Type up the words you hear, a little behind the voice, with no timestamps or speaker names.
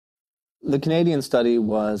The Canadian study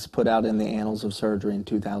was put out in the Annals of Surgery in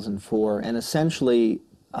 2004, and essentially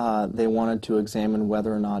they wanted to examine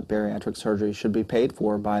whether or not bariatric surgery should be paid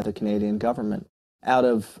for by the Canadian government. Out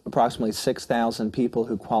of approximately 6,000 people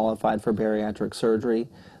who qualified for bariatric surgery,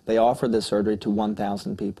 they offered this surgery to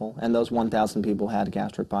 1,000 people, and those 1,000 people had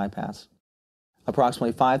gastric bypass.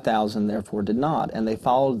 Approximately 5,000, therefore, did not, and they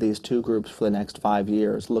followed these two groups for the next 5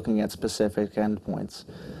 years, looking at specific endpoints.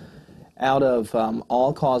 Out of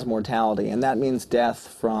all-cause mortality, and that means death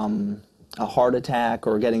from a heart attack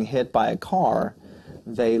or getting hit by a car,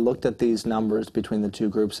 they looked at these numbers between the two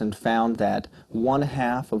groups and found that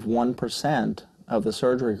 0.5% of the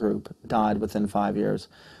surgery group died within 5 years,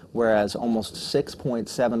 whereas almost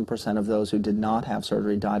 6.7% of those who did not have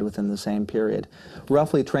surgery died within the same period.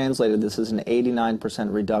 Roughly translated, this is an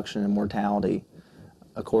 89% reduction in mortality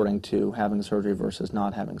according to having surgery versus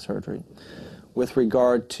not having surgery. With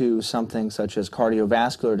regard to something such as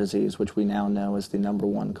cardiovascular disease, which we now know is the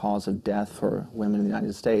 #1 cause of death for women in the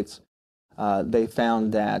United States, they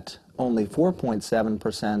found that only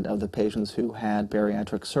 4.7% of the patients who had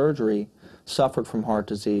bariatric surgery suffered from heart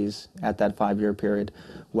disease at that 5-year period,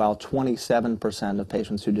 while 27% of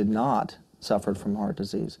patients who did not suffered from heart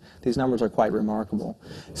disease. These numbers are quite remarkable.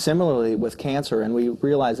 Similarly, with cancer, and we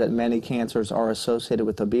realize that many cancers are associated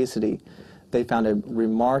with obesity, they found a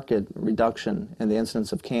remarked reduction in the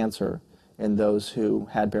incidence of cancer in those who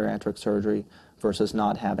had bariatric surgery versus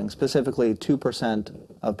not having. Specifically, 2%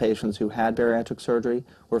 of patients who had bariatric surgery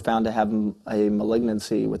were found to have a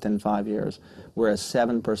malignancy within 5 years, whereas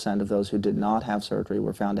 7% of those who did not have surgery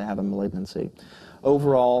were found to have a malignancy.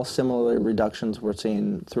 Overall, similar reductions were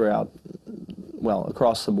seen throughout, well,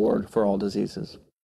 across the board for all diseases.